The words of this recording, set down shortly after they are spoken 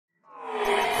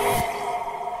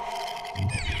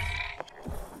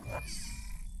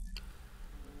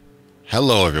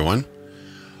Hello everyone.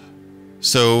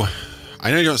 So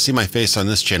I know you don't see my face on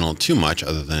this channel too much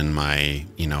other than my,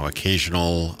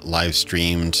 occasional live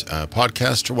streamed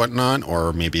podcast or whatnot,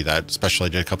 or maybe that special I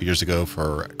did a couple years ago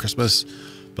for Christmas.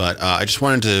 But I just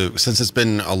wanted to, since it's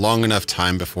been a long enough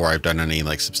time before I've done any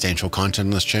substantial content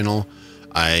on this channel,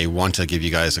 I want to give you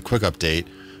guys a quick update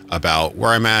about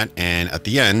where I'm at. And at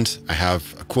the end, I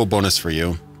have a cool bonus for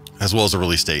you, as well as a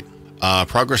release date.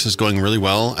 Progress is going really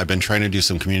well. I've been trying to do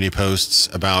some community posts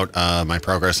about my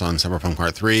progress on Cyberpunk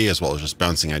Part 3, as well as just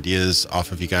bouncing ideas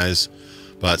off of you guys.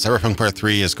 But Cyberpunk Part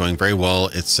 3 is going very well.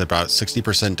 It's about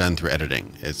 60% done through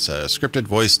editing. It's scripted,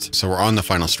 voiced, so we're on the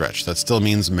final stretch. That still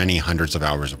means many hundreds of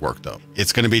hours of work, though.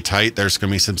 It's going to be tight. There's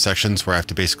going to be some sections where I have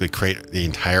to basically create the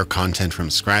entire content from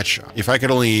scratch. If I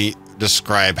could only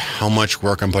describe how much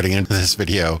work I'm putting into this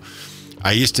video,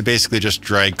 I used to basically just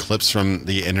drag clips from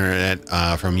the internet,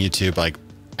 from YouTube,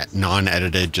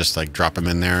 non-edited, just drop them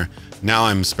in there. Now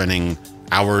I'm spending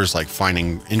hours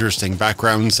finding interesting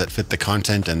backgrounds that fit the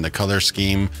content and the color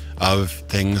scheme of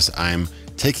things. I'm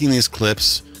taking these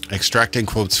clips, extracting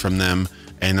quotes from them,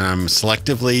 and I'm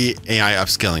selectively AI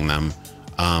upscaling them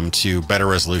to better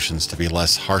resolutions, to be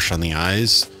less harsh on the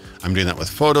eyes. I'm doing that with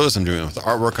photos, I'm doing it with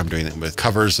artwork, I'm doing it with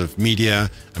covers of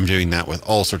media, I'm doing that with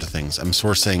all sorts of things. I'm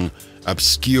sourcing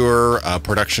obscure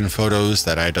production photos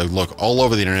that I had to look all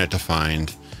over the internet to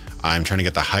find. I'm trying to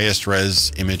get the highest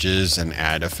res images and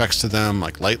add effects to them,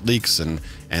 like light leaks and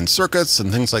circuits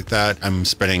and things like that. I'm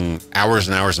spending hours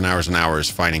and hours and hours and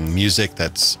hours finding music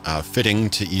that's fitting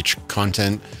to each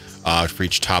content, for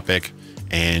each topic,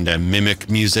 and mimic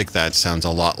music that sounds a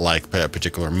lot like a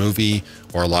particular movie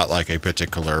or a lot like a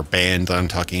particular band that I'm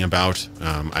talking about.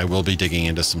 I will be digging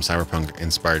into some cyberpunk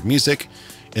inspired music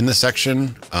in this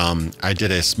section. I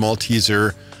did a small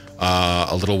teaser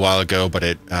a little while ago,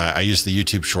 but I used the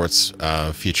YouTube Shorts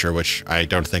feature, which I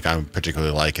don't think I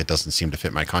particularly like. It doesn't seem to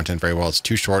fit my content very well. It's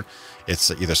too short.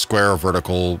 It's either square or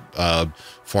vertical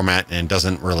format and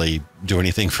doesn't really do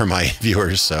anything for my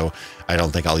viewers, so I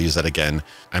don't think I'll use that again.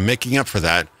 I'm making up for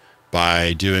that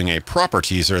by doing a proper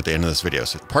teaser at the end of this video.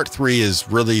 So part 3 is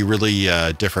really, really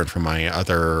different from my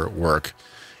other work.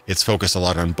 It's focused a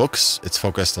lot on books. It's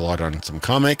focused a lot on some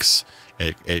comics.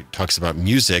 It talks about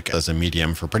music as a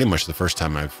medium for pretty much the first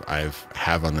time I've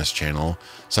have on this channel.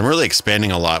 So I'm really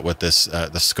expanding a lot with this,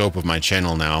 the scope of my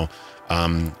channel now.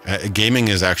 Gaming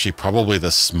is actually probably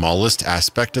the smallest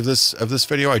aspect of this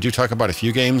video. I do talk about a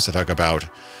few games. I talk about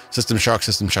System Shock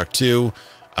 2,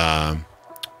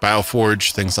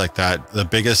 Bioforge, things like that. The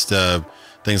biggest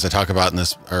things I talk about in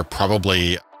this are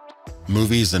probably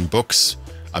movies and books,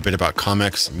 a bit about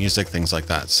comics, music, things like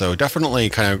that. So definitely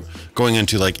kind of going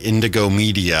into Indigo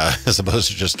media as opposed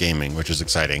to just gaming, which is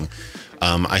exciting.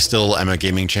 I still am a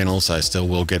gaming channel, so I still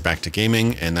will get back to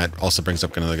gaming. And that also brings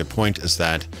up another good point, is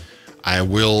that I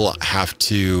will have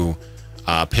to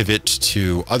pivot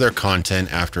to other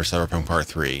content after Cyberpunk Part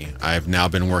 3. I've now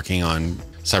been working on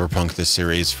Cyberpunk, this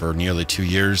series, for nearly 2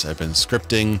 years. I've been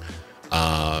scripting,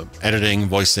 editing,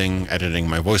 voicing, editing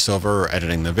my voiceover,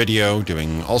 editing the video,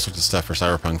 doing all sorts of stuff for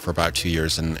Cyberpunk for about 2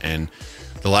 years. And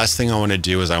the last thing I want to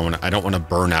do is I don't want to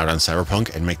burn out on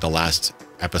Cyberpunk and make the last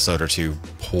episode or two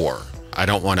poor. I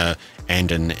don't want to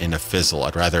end in a fizzle.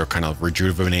 I'd rather kind of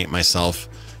rejuvenate myself,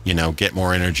 get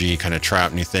more energy, kind of try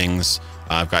out new things.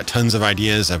 I've got tons of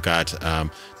ideas. I've got,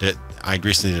 I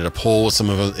recently did a poll with some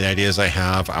of the ideas I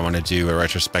have. I want to do a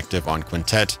retrospective on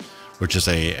Quintet, which is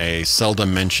a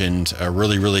seldom mentioned,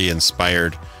 really, really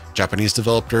inspired Japanese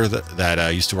developer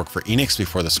that used to work for Enix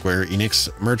before the Square Enix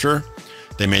merger.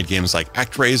 They made games like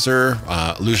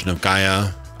ActRaiser, Illusion of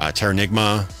Gaia,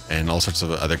 Terranigma, and all sorts of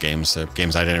other games,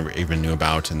 games I didn't even knew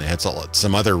about. And they had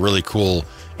some other really cool,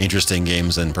 interesting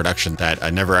games in production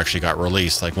that never actually got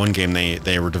released. Like one game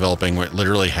they were developing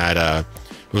literally had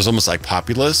it was almost like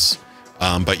Populous,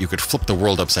 but you could flip the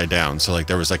world upside down. So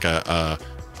there was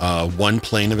one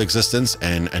plane of existence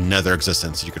and another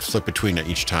existence. You could flip between it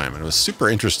each time. And it was super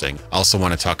interesting. I also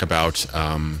want to talk about,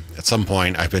 at some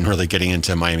point, I've been really getting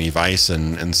into Miami Vice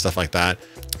and stuff like that.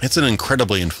 It's an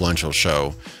incredibly influential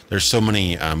show. There's so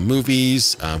many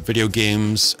movies, video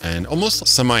games, and almost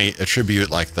some I attribute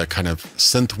the kind of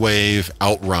synthwave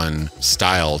outrun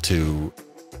style to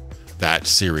that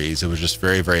series. It was just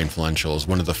very, very influential. It was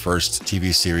one of the first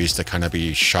TV series to kind of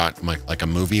be shot like a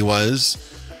movie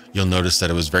was. You'll notice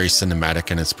that it was very cinematic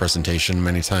in its presentation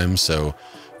many times. So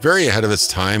very ahead of its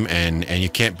time. And you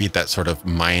can't beat that sort of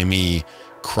Miami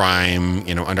crime,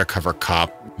 undercover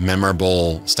cop,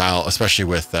 memorable style, especially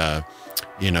with, the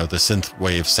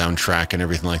synthwave soundtrack and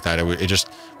everything like that. It just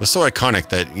was so iconic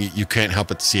that you can't help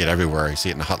but see it everywhere. You see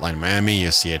it in Hotline Miami, you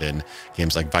see it in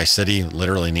games like Vice City,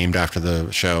 literally named after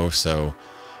the show. So,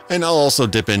 and I'll also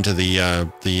dip into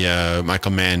the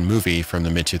Michael Mann movie from the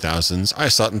mid-2000s. I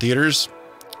saw it in theaters.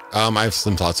 I have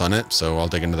some thoughts on it, so I'll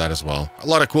dig into that as well. A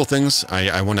lot of cool things.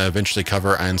 I want to eventually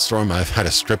cover Iron Storm. I've had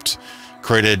a script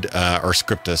created or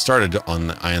script started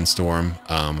on Iron Storm,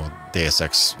 Deus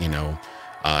Ex,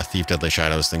 Thief, Deadly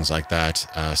Shadows, things like that,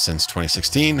 since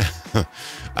 2016.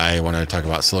 I want to talk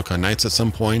about Silicon Knights at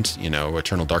some point,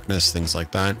 Eternal Darkness, things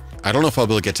like that. I don't know if I'll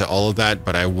be able to get to all of that,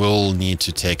 but I will need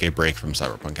to take a break from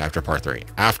Cyberpunk after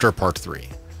part 3.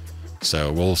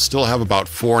 So we'll still have about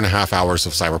 4.5 hours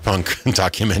of Cyberpunk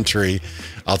documentary.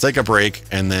 I'll take a break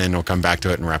and then we'll come back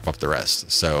to it and wrap up the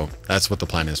rest. So that's what the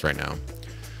plan is right now.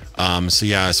 So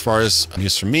yeah, as far as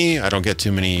news from me, I don't get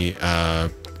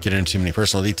into too many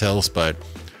personal details, but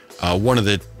one of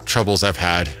the troubles I've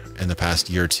had in the past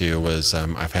year or two was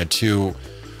I've had 2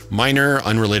 minor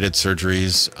unrelated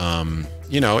surgeries.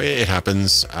 It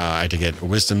happens. I had to get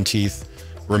wisdom teeth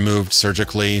removed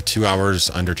surgically, 2 hours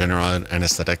under general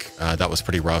anesthetic. That was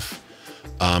pretty rough.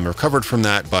 Recovered from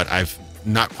that, but I've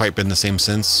not quite been the same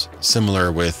since.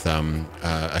 Similar with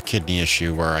a kidney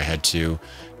issue where I had to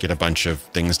get a bunch of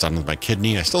things done with my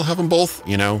kidney. I still have them both,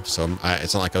 so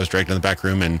it's not like I was dragged in the back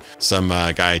room and some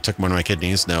guy took one of my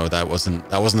kidneys. No, that wasn't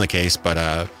the case.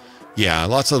 But yeah,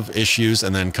 lots of issues.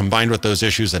 And then combined with those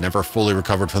issues, I never fully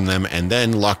recovered from them, and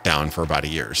then locked down for about a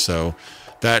year. So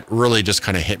that really just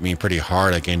kind of hit me pretty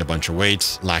hard. I gained a bunch of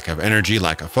weight, lack of energy,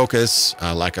 lack of focus,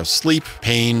 lack of sleep,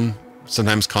 pain,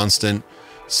 sometimes constant.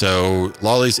 So a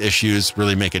lot of these issues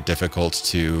really make it difficult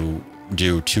to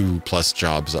do 2+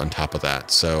 jobs on top of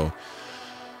that. So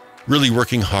really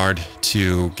working hard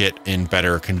to get in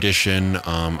better condition.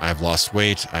 I've lost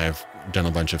weight. I've done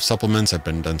a bunch of supplements. I've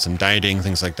done some dieting,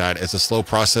 things like that. It's a slow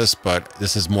process, but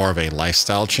this is more of a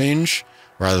lifestyle change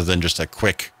rather than just a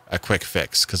quick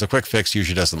fix, because a quick fix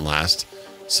usually doesn't last.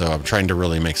 So I'm trying to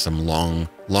really make some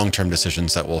long-term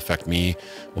decisions that will affect me,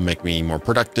 will make me more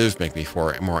productive, make me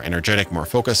more energetic, more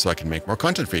focused, so I can make more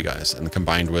content for you guys. And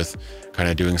combined with kind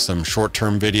of doing some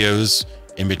short-term videos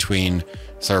in between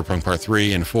Cyberpunk Part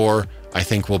 3 and 4, I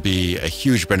think will be a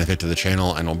huge benefit to the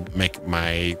channel and will make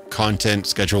my content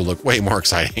schedule look way more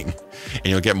exciting. And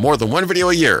you'll get more than 1 video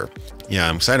a year. Yeah,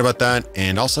 I'm excited about that.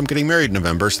 And also I'm getting married in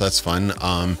November, so that's fun.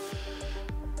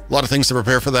 A lot of things to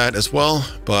prepare for that as well,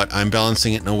 but I'm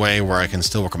balancing it in a way where I can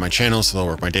still work on my channel, still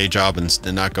work my day job,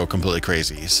 and not go completely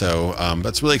crazy. So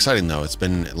that's really exciting though. It's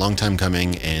been a long time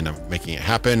coming and I'm making it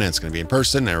happen, and it's going to be in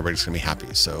person and everybody's going to be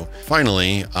happy. So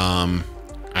finally,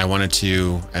 I wanted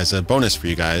to, as a bonus for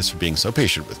you guys for being so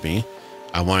patient with me,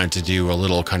 I wanted to do a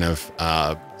little kind of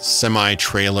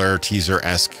semi-trailer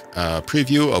teaser-esque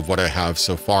preview of what I have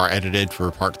so far edited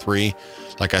for part 3.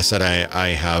 Like I said, I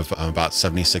have about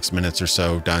 76 minutes or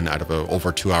so done out of a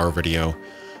over 2-hour video,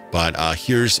 but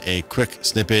here's a quick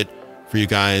snippet for you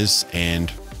guys, and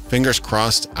fingers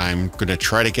crossed, I'm going to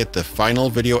try to get the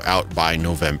final video out by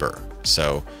November.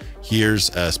 So here's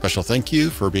a special thank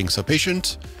you for being so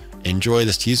patient. Enjoy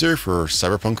this teaser for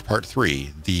Cyberpunk Part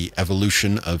 3, The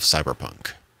Evolution of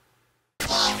Cyberpunk.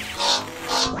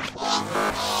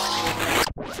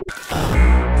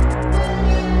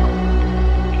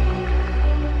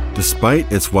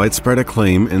 Despite its widespread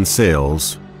acclaim and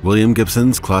sales, William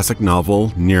Gibson's classic novel,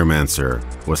 Neuromancer,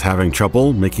 was having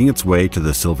trouble making its way to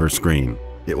the silver screen.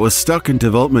 It was stuck in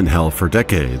development hell for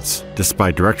decades,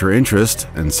 despite director interest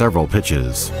and several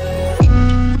pitches.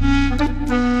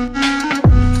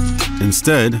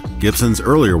 Instead, Gibson's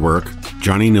earlier work,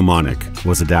 Johnny Mnemonic,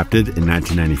 was adapted in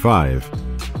 1995.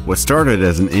 What started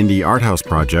as an indie art house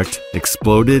project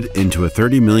exploded into a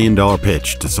 $30 million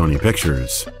pitch to Sony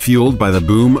Pictures, fueled by the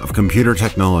boom of computer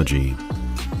technology.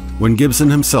 When Gibson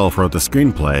himself wrote the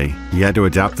screenplay, he had to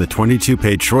adapt the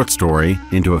 22-page short story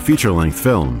into a feature-length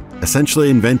film, essentially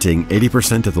inventing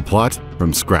 80% of the plot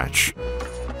from scratch.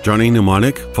 Johnny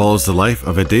Mnemonic follows the life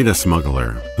of a data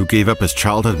smuggler who gave up his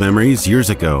childhood memories years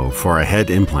ago for a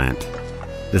head implant.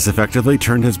 This effectively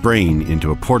turned his brain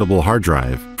into a portable hard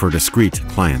drive for discrete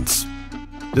clients.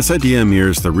 This idea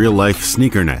mirrors the real-life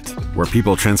sneaker net, where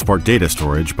people transport data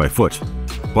storage by foot.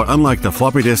 But unlike the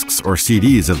floppy disks or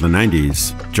CDs of the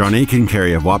 90s, Johnny can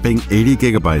carry a whopping 80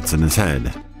 gigabytes in his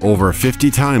head, over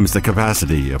 50 times the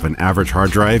capacity of an average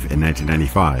hard drive in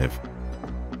 1995.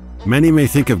 Many may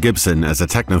think of Gibson as a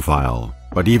technophile,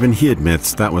 but even he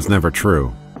admits that was never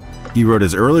true. He wrote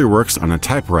his earlier works on a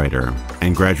typewriter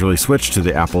and gradually switched to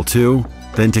the Apple II,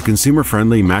 then to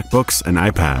consumer-friendly MacBooks and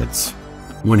iPads.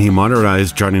 When he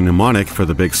modernized Johnny Mnemonic for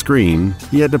the big screen,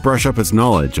 he had to brush up his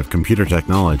knowledge of computer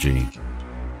technology.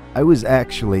 I was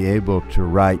actually able to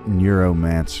write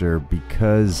Neuromancer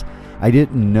because I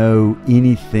didn't know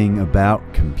anything about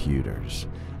computers.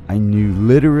 I knew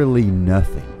literally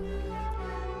nothing.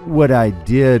 What I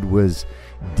did was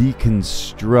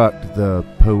deconstruct the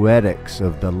poetics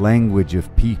of the language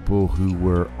of people who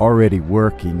were already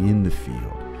working in the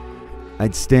field.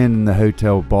 I'd stand in the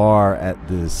hotel bar at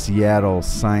the Seattle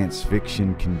Science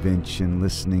Fiction Convention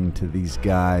listening to these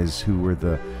guys who were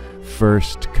the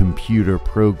first computer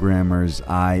programmers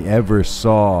I ever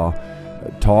saw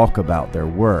talk about their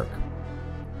work.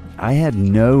 I had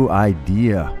no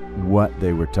idea what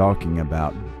they were talking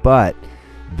about, but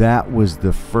that was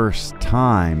the first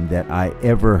time that I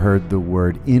ever heard the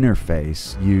word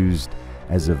interface used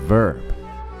as a verb.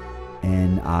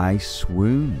 And I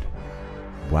swooned.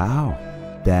 Wow,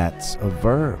 that's a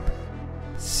verb.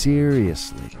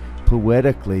 Seriously,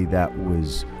 poetically, that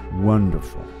was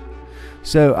wonderful.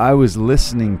 So I was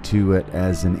listening to it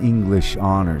as an English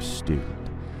honors student.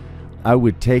 I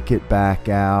would take it back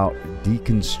out,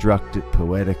 deconstruct it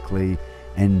poetically,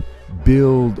 and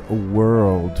build a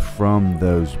world from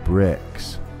those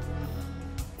bricks.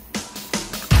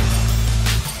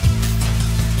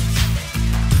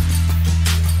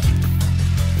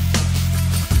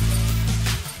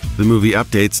 The movie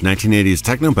updates 1980s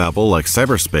technobabble like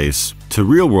cyberspace to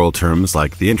real-world terms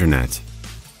like the internet.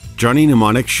 Johnny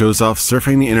Mnemonic shows off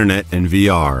surfing the internet in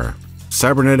VR,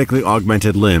 cybernetically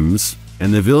augmented limbs,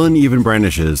 and the villain even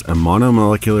brandishes a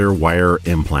monomolecular wire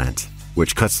implant,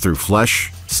 which cuts through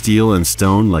flesh, steel, and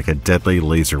stone like a deadly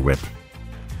laser whip.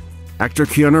 Actor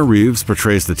Keanu Reeves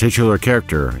portrays the titular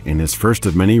character in his first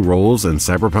of many roles in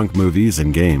cyberpunk movies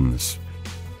and games.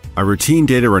 A routine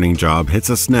data running job hits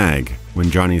a snag when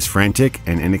Johnny's frantic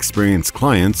and inexperienced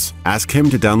clients ask him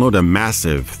to download a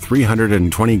massive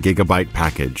 320 gigabyte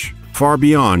package, far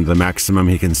beyond the maximum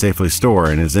he can safely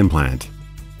store in his implant.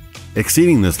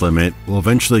 Exceeding this limit will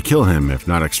eventually kill him if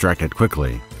not extracted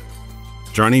quickly.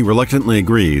 Johnny reluctantly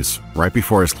agrees, right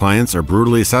before his clients are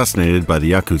brutally assassinated by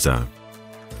the Yakuza.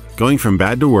 Going from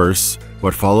bad to worse,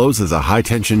 what follows is a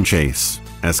high-tension chase,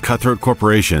 as cutthroat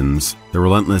corporations, the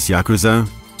relentless Yakuza,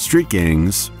 street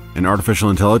gangs, and artificial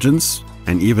intelligence,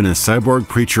 and even a cyborg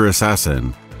preacher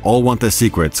assassin, all want the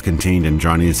secrets contained in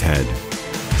Johnny's head.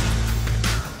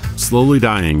 Slowly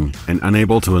dying and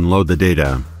unable to unload the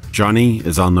data, Johnny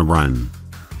is on the run.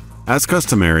 As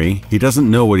customary, he doesn't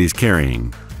know what he's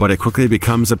carrying, but it quickly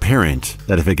becomes apparent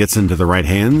that if it gets into the right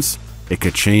hands, it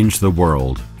could change the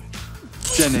world.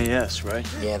 Gen AS, right?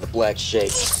 Yeah, the black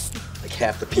shape. Like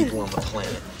half the people on the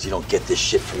planet. You don't get this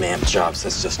shit from amp jobs,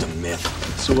 that's just a myth.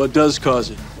 So what does cause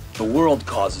it? The world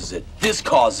causes it. This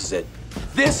causes it.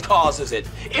 This causes it.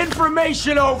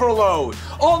 Information overload.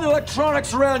 All the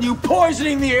electronics around you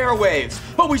poisoning the airwaves.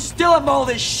 But we still have all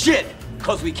this shit,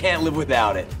 because we can't live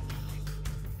without it.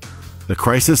 The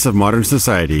crisis of modern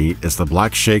society is the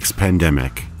Black Shakes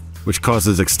pandemic, which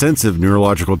causes extensive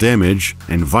neurological damage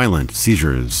and violent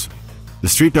seizures. The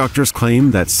street doctors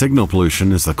claim that signal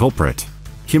pollution is the culprit.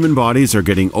 Human bodies are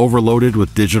getting overloaded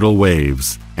with digital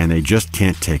waves, and they just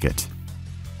can't take it.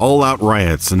 All-out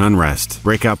riots and unrest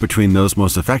break out between those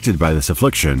most affected by this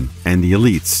affliction and the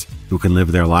elites, who can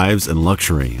live their lives in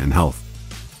luxury and health.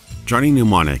 Johnny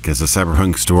Mnemonic is a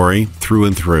cyberpunk story through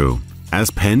and through, as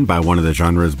penned by one of the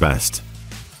genre's best.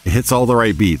 It hits all the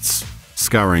right beats,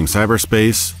 scouring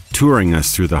cyberspace, touring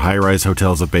us through the high-rise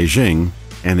hotels of Beijing,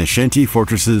 and the shanty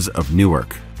fortresses of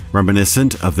Newark,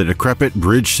 reminiscent of the decrepit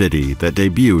bridge city that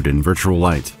debuted in Virtual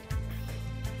Light.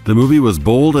 The movie was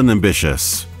bold and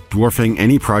ambitious, dwarfing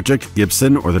any project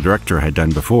Gibson or the director had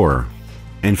done before.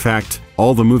 In fact,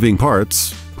 all the moving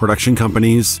parts, production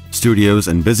companies, studios,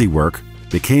 and busy work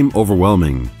became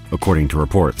overwhelming, according to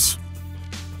reports.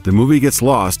 The movie gets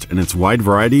lost in its wide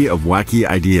variety of wacky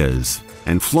ideas,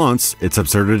 and flaunts its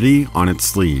absurdity on its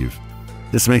sleeve.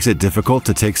 This makes it difficult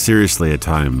to take seriously at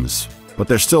times, but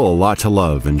there's still a lot to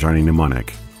love in Johnny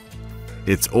Mnemonic.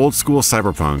 It's old-school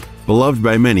cyberpunk, beloved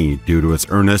by many due to its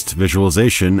earnest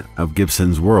visualization of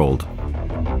Gibson's world.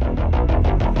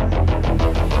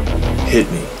 Hit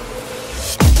me.